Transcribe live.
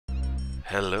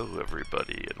Hello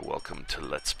everybody and welcome to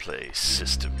Let's Play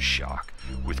System Shock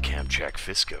with Camjack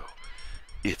Fisco.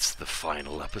 It's the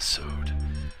final episode,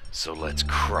 so let's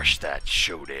crush that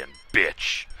Shodan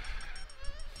bitch.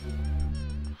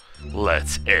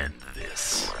 Let's end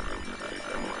this.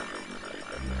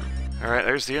 Alright,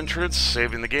 there's the entrance,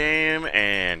 saving the game,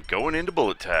 and going into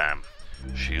bullet time.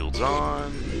 Shields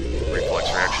on, reflex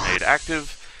reaction aid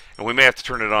active, and we may have to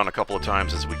turn it on a couple of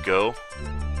times as we go,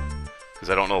 because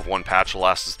I don't know if one patch will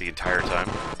last us the entire time.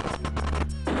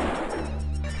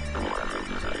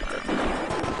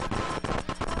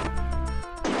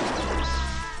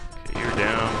 Okay, you're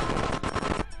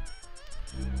down.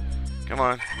 Come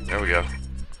on, there we go.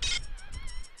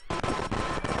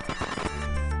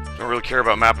 Don't really care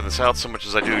about mapping this out so much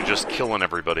as I do just killing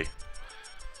everybody.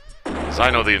 Because I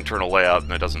know the internal layout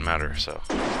and it doesn't matter, so.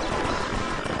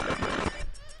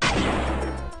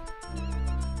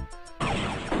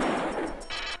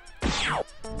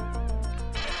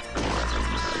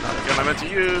 Not the gun I meant to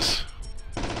use.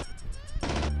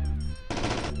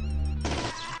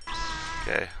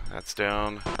 Okay, that's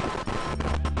down.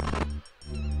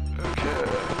 Okay,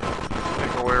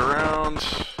 make our way around.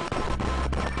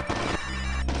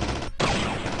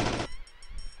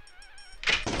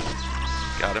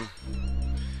 Got him.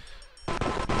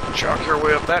 Chalk your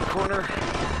way up that corner.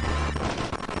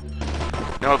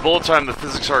 Now at bullet time the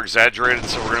physics are exaggerated,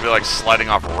 so we're going to be like sliding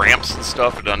off ramps and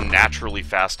stuff at unnaturally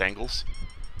fast angles.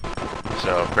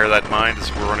 So bear that in mind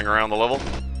as we're running around the level.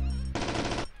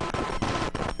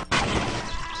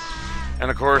 And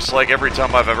of course, like every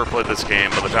time I've ever played this game,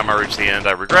 by the time I reach the end,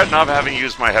 I regret not having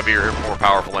used my heavier, more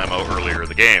powerful ammo earlier in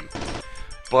the game.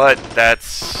 But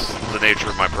that's the nature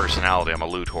of my personality. I'm a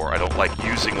loot whore. I don't like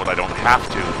using what I don't have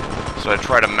to, so I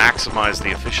try to maximize the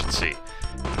efficiency.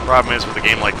 The problem is with a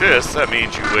game like this, that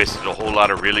means you wasted a whole lot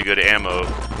of really good ammo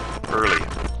early.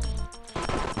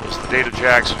 Those are the data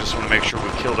jacks. We just want to make sure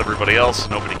we've killed everybody else so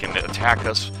nobody can attack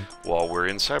us while we're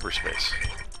in cyberspace.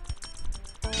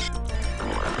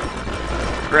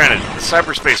 Granted, the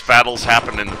cyberspace battles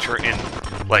happen in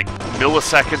like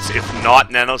milliseconds, if not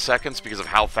nanoseconds, because of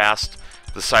how fast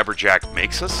the cyberjack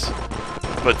makes us.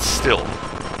 But still,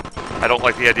 I don't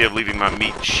like the idea of leaving my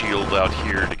meat shield out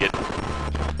here to get,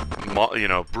 you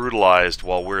know, brutalized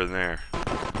while we're in there.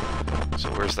 So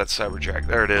where's that cyberjack?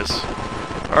 There it is.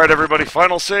 Alright everybody,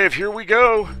 final save, here we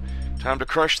go! Time to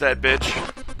crush that bitch.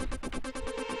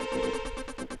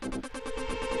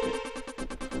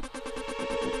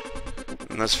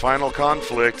 And this final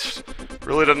conflict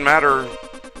really doesn't matter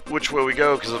which way we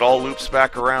go, because it all loops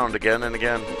back around again and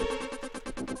again.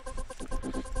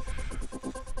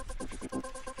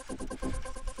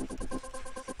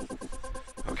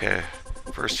 Okay,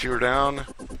 first few are down.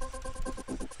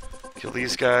 Kill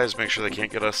these guys, make sure they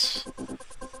can't get us.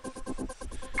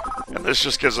 And this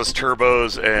just gives us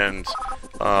turbos and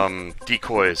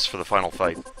decoys for the final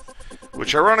fight.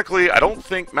 Which, ironically, I don't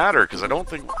think matter, because I don't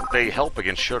think they help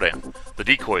against Shodan. The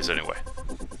decoys, anyway.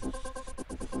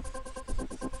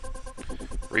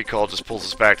 Recall just pulls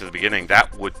us back to the beginning.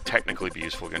 That would technically be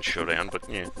useful against Shodan, but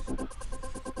yeah.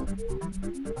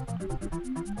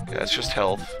 Okay, that's just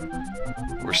health.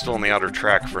 We're still on the outer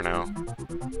track for now.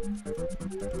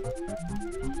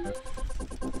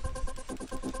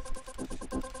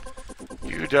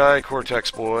 You die, Cortex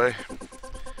boy.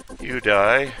 You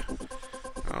die.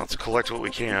 Let's collect what we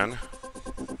can.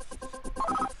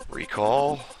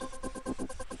 Recall.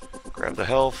 Grab the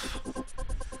health.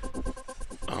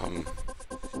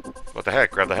 What the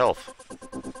heck? Grab the health.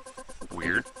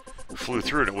 Weird. Flew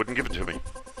through it, it wouldn't give it to me.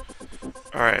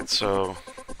 Alright, so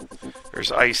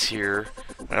there's ice here.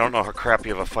 I don't know how crappy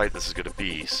of a fight this is going to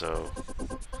be, so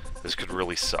this could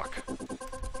really suck.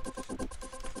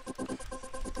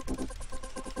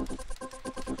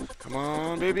 Come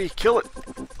on, baby, kill it!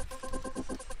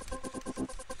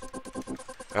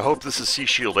 I hope this is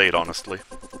C-Shield 8, honestly.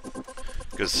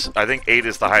 Because I think 8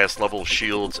 is the highest level of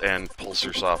shields and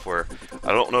pulsar software.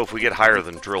 I don't know if we get higher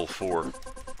than Drill 4.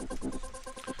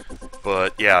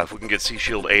 But yeah, if we can get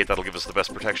C-Shield 8, that'll give us the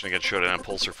best protection against Shodan, and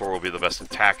Pulsar 4 will be the best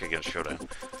attack against Shodan.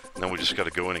 And then we just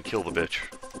gotta go in and kill the bitch.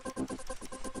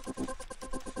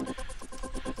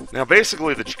 Now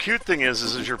basically, the cute thing is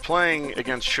as you're playing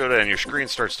against Shodan, your screen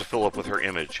starts to fill up with her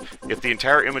image. If the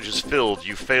entire image is filled,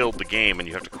 you failed the game and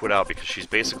you have to quit out because she's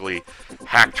basically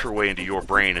hacked her way into your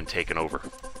brain and taken over.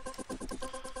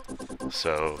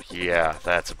 So, yeah,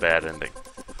 that's a bad ending.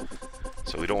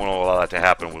 So we don't want to allow that to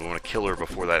happen. We want to kill her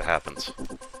before that happens.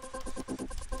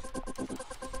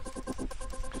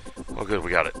 Oh good,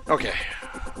 we got it. Okay.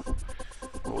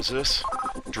 What was this?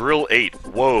 Drill 8.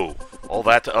 Whoa. All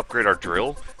that to upgrade our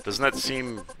drill? Doesn't that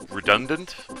seem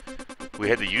redundant? We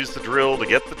had to use the drill to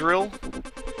get the drill?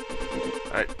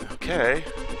 Okay.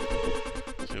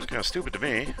 Seems kind of stupid to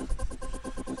me.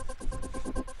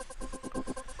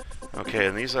 Okay,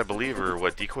 and these, I believe, are,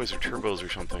 what, decoys or turbos or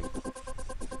something?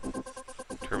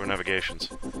 Turbo navigations.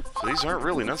 So these aren't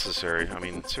really necessary. I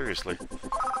mean, seriously.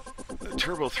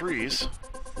 Turbo 3s.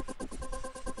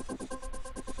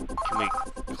 Can we...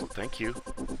 Thank you.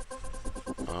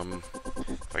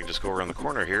 If I can just go around the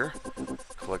corner here,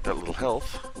 collect that little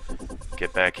health,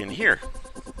 get back in here.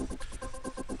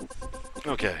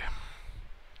 Okay.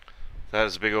 That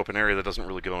is a big open area that doesn't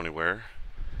really go anywhere.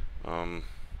 Want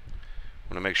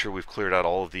to make sure we've cleared out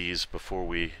all of these before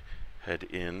we head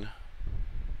in.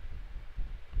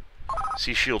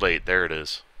 See Shield 8, there it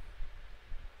is.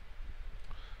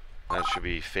 That should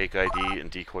be fake ID and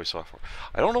decoy software.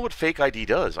 I don't know what fake ID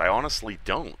does. I honestly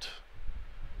don't.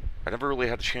 I never really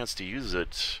had a chance to use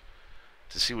it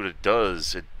to see what it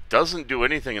does. It doesn't do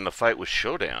anything in the fight with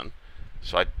Shodan,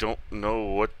 so I don't know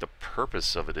what the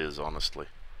purpose of it is, honestly.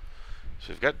 So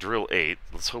we've got Drill 8.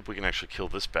 Let's hope we can actually kill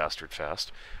this bastard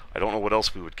fast. I don't know what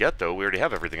else we would get, though. We already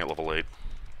have everything at level 8.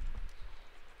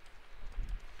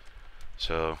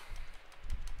 So,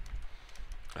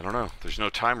 I don't know. There's no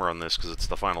timer on this because it's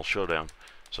the final showdown.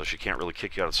 So she can't really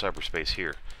kick you out of cyberspace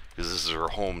here, because this is her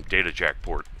home data jack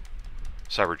port.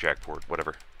 Cyber jack port,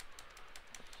 whatever.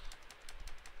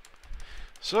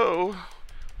 So,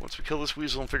 once we kill this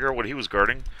weasel and figure out what he was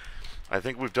guarding, I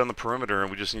think we've done the perimeter and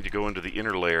we just need to go into the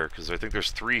inner layer, because I think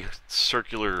there's 3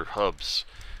 circular hubs.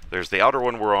 There's the outer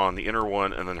one we're on, the inner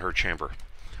one, and then her chamber.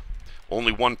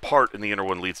 Only one part in the inner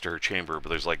one leads to her chamber, but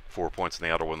there's like 4 points in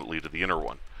the outer one that lead to the inner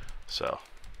one. So,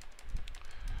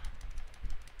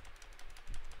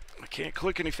 I can't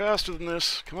click any faster than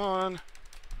this. Come on.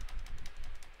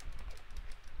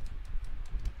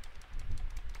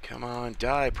 Come on,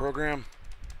 die, program.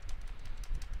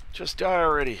 Just die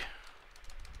already.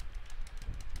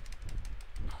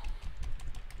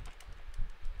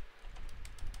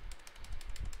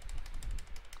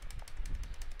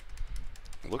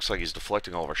 It looks like he's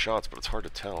deflecting all of our shots, but it's hard to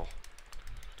tell.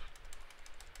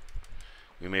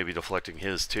 We may be deflecting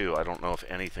his too. I don't know if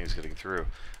anything's getting through.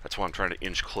 That's why I'm trying to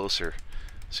inch closer,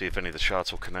 see if any of the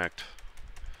shots will connect.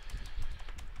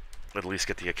 At least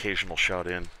get the occasional shot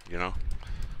in, you know?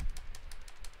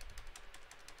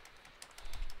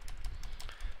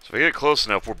 So if we get close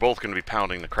enough, we're both going to be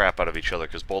pounding the crap out of each other,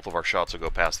 because both of our shots will go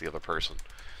past the other person.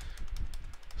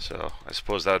 So I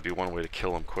suppose that would be one way to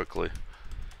kill him quickly.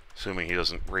 Assuming he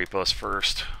doesn't rape us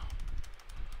first.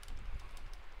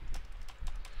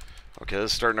 Okay,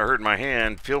 this is starting to hurt in my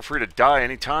hand. Feel free to die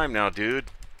anytime now, dude.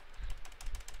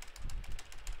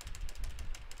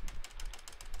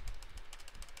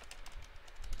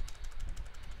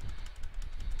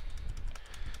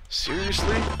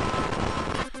 Seriously?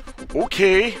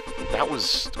 Okay, that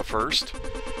was a first.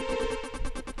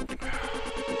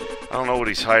 I don't know what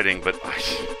he's hiding, but...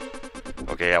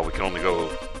 Okay, yeah, we can only go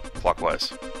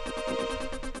clockwise.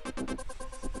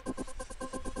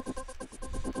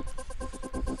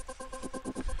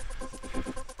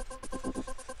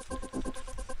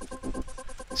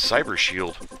 Cyber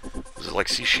shield. Is it like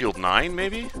C Shield 9,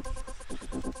 maybe?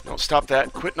 Don't stop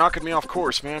that. Quit knocking me off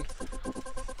course, man.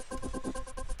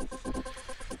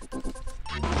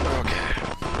 Okay.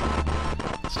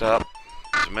 Stop.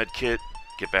 There's a med kit.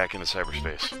 Get back into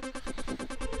cyberspace.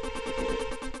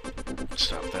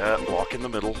 Stop that. Walk in the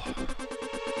middle.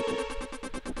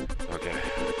 Okay.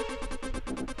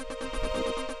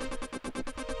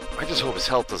 I just hope his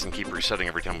health doesn't keep resetting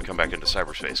every time we come back into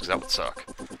cyberspace, because that would suck.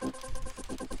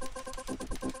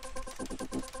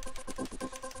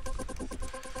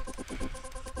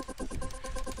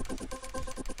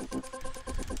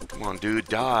 Come on, dude,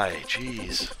 die.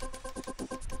 Jeez.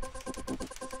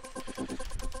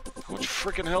 How much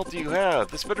freaking health do you have?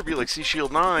 This better be like C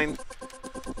Shield 9.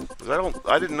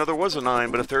 I didn't know there was a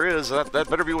 9, but if there is, that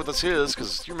better be what this is,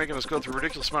 because you're making us go through a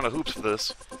ridiculous amount of hoops for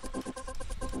this.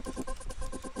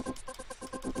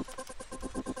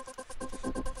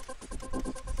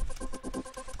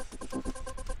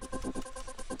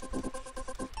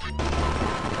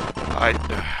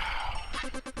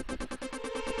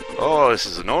 Oh, this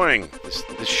is annoying.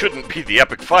 This shouldn't be the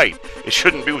epic fight. It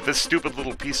shouldn't be with this stupid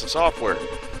little piece of software.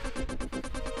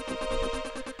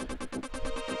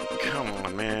 Come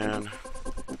on, man.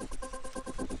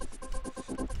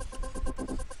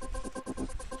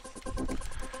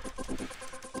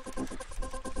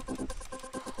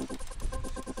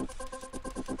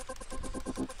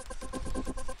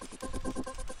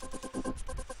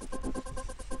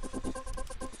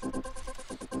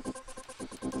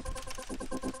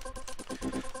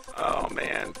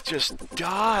 Just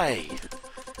die.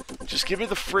 Just give me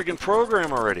the friggin'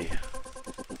 program already.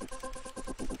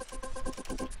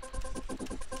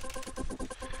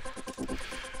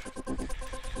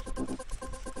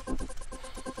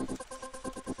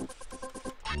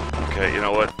 Okay, you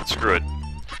know what? Screw it.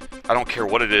 I don't care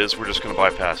what it is, we're just gonna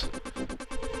bypass it.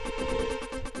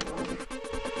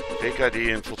 Fake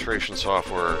ID infiltration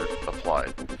software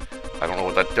applied. I don't know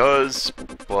what that does,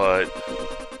 but...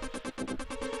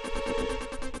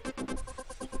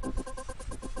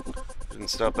 didn't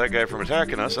stop that guy from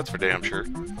attacking us, that's for damn sure.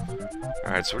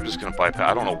 Alright, so we're just gonna bypass...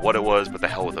 I don't know what it was, but the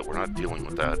hell with it, we're not dealing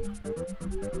with that.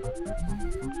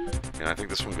 And I think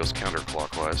this one goes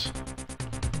counterclockwise.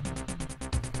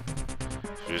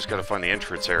 We just gotta find the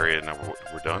entrance area and now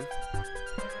we're done.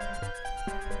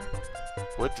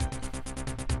 What?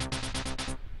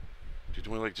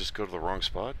 Didn't we like just go to the wrong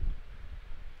spot?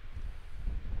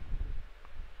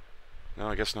 No,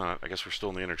 I guess not. I guess we're still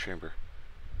in the inner chamber.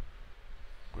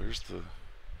 Where's the...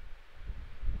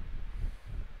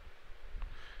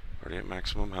 already at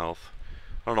maximum health.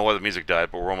 I don't know why the music died,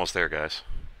 but we're almost there, guys.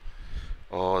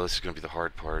 Oh, this is gonna be the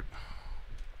hard part.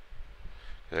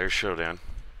 There's Showdown.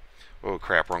 Oh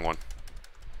crap, wrong one.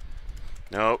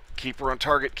 Nope, keep her on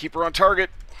target, keep her on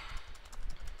target!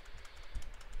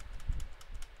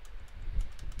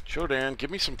 Shodan, give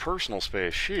me some personal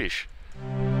space, sheesh.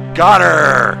 Got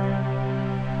her!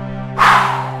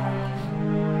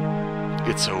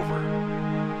 It's over.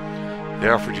 They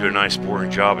offered you a nice boring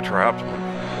job at Trioptimum.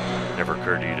 Never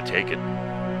occurred to you to take it.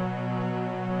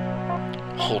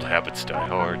 Old habits die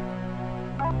hard.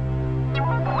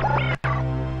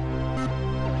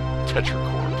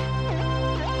 Tetracorp.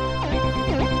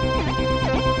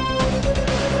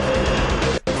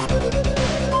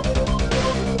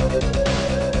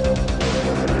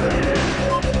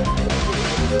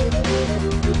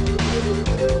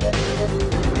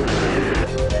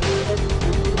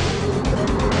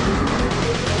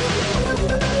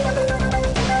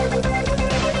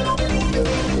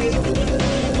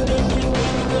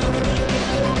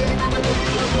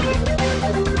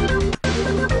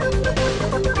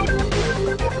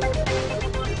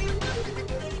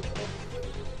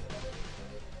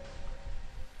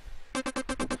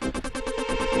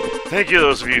 Thank you to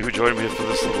those of you who joined me for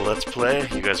this little Let's Play.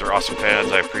 You guys are awesome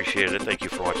fans. I appreciate it. Thank you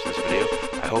for watching this video.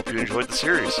 I hope you enjoyed the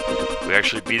series. We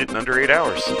actually beat it in under 8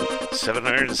 hours.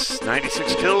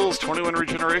 796 kills, 21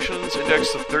 regenerations,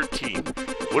 index of 13.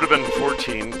 Would have been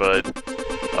 14, but...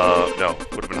 no,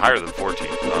 would have been higher than 14.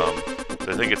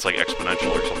 I think it's like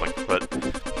exponential or something. But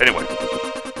anyway,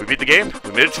 we beat the game.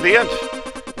 We made it to the end.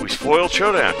 We foiled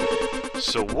Showdown.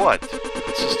 So what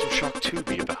could System Shock 2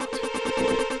 be about?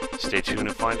 Stay tuned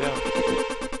and find out.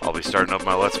 I'll be starting up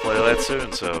my Let's Play that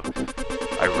soon, so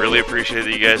I really appreciate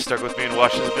that you guys stuck with me and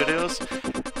watched these videos.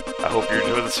 I hope you're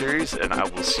enjoying the series, and I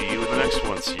will see you in the next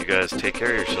one. So you guys take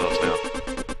care of yourselves now.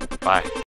 Bye.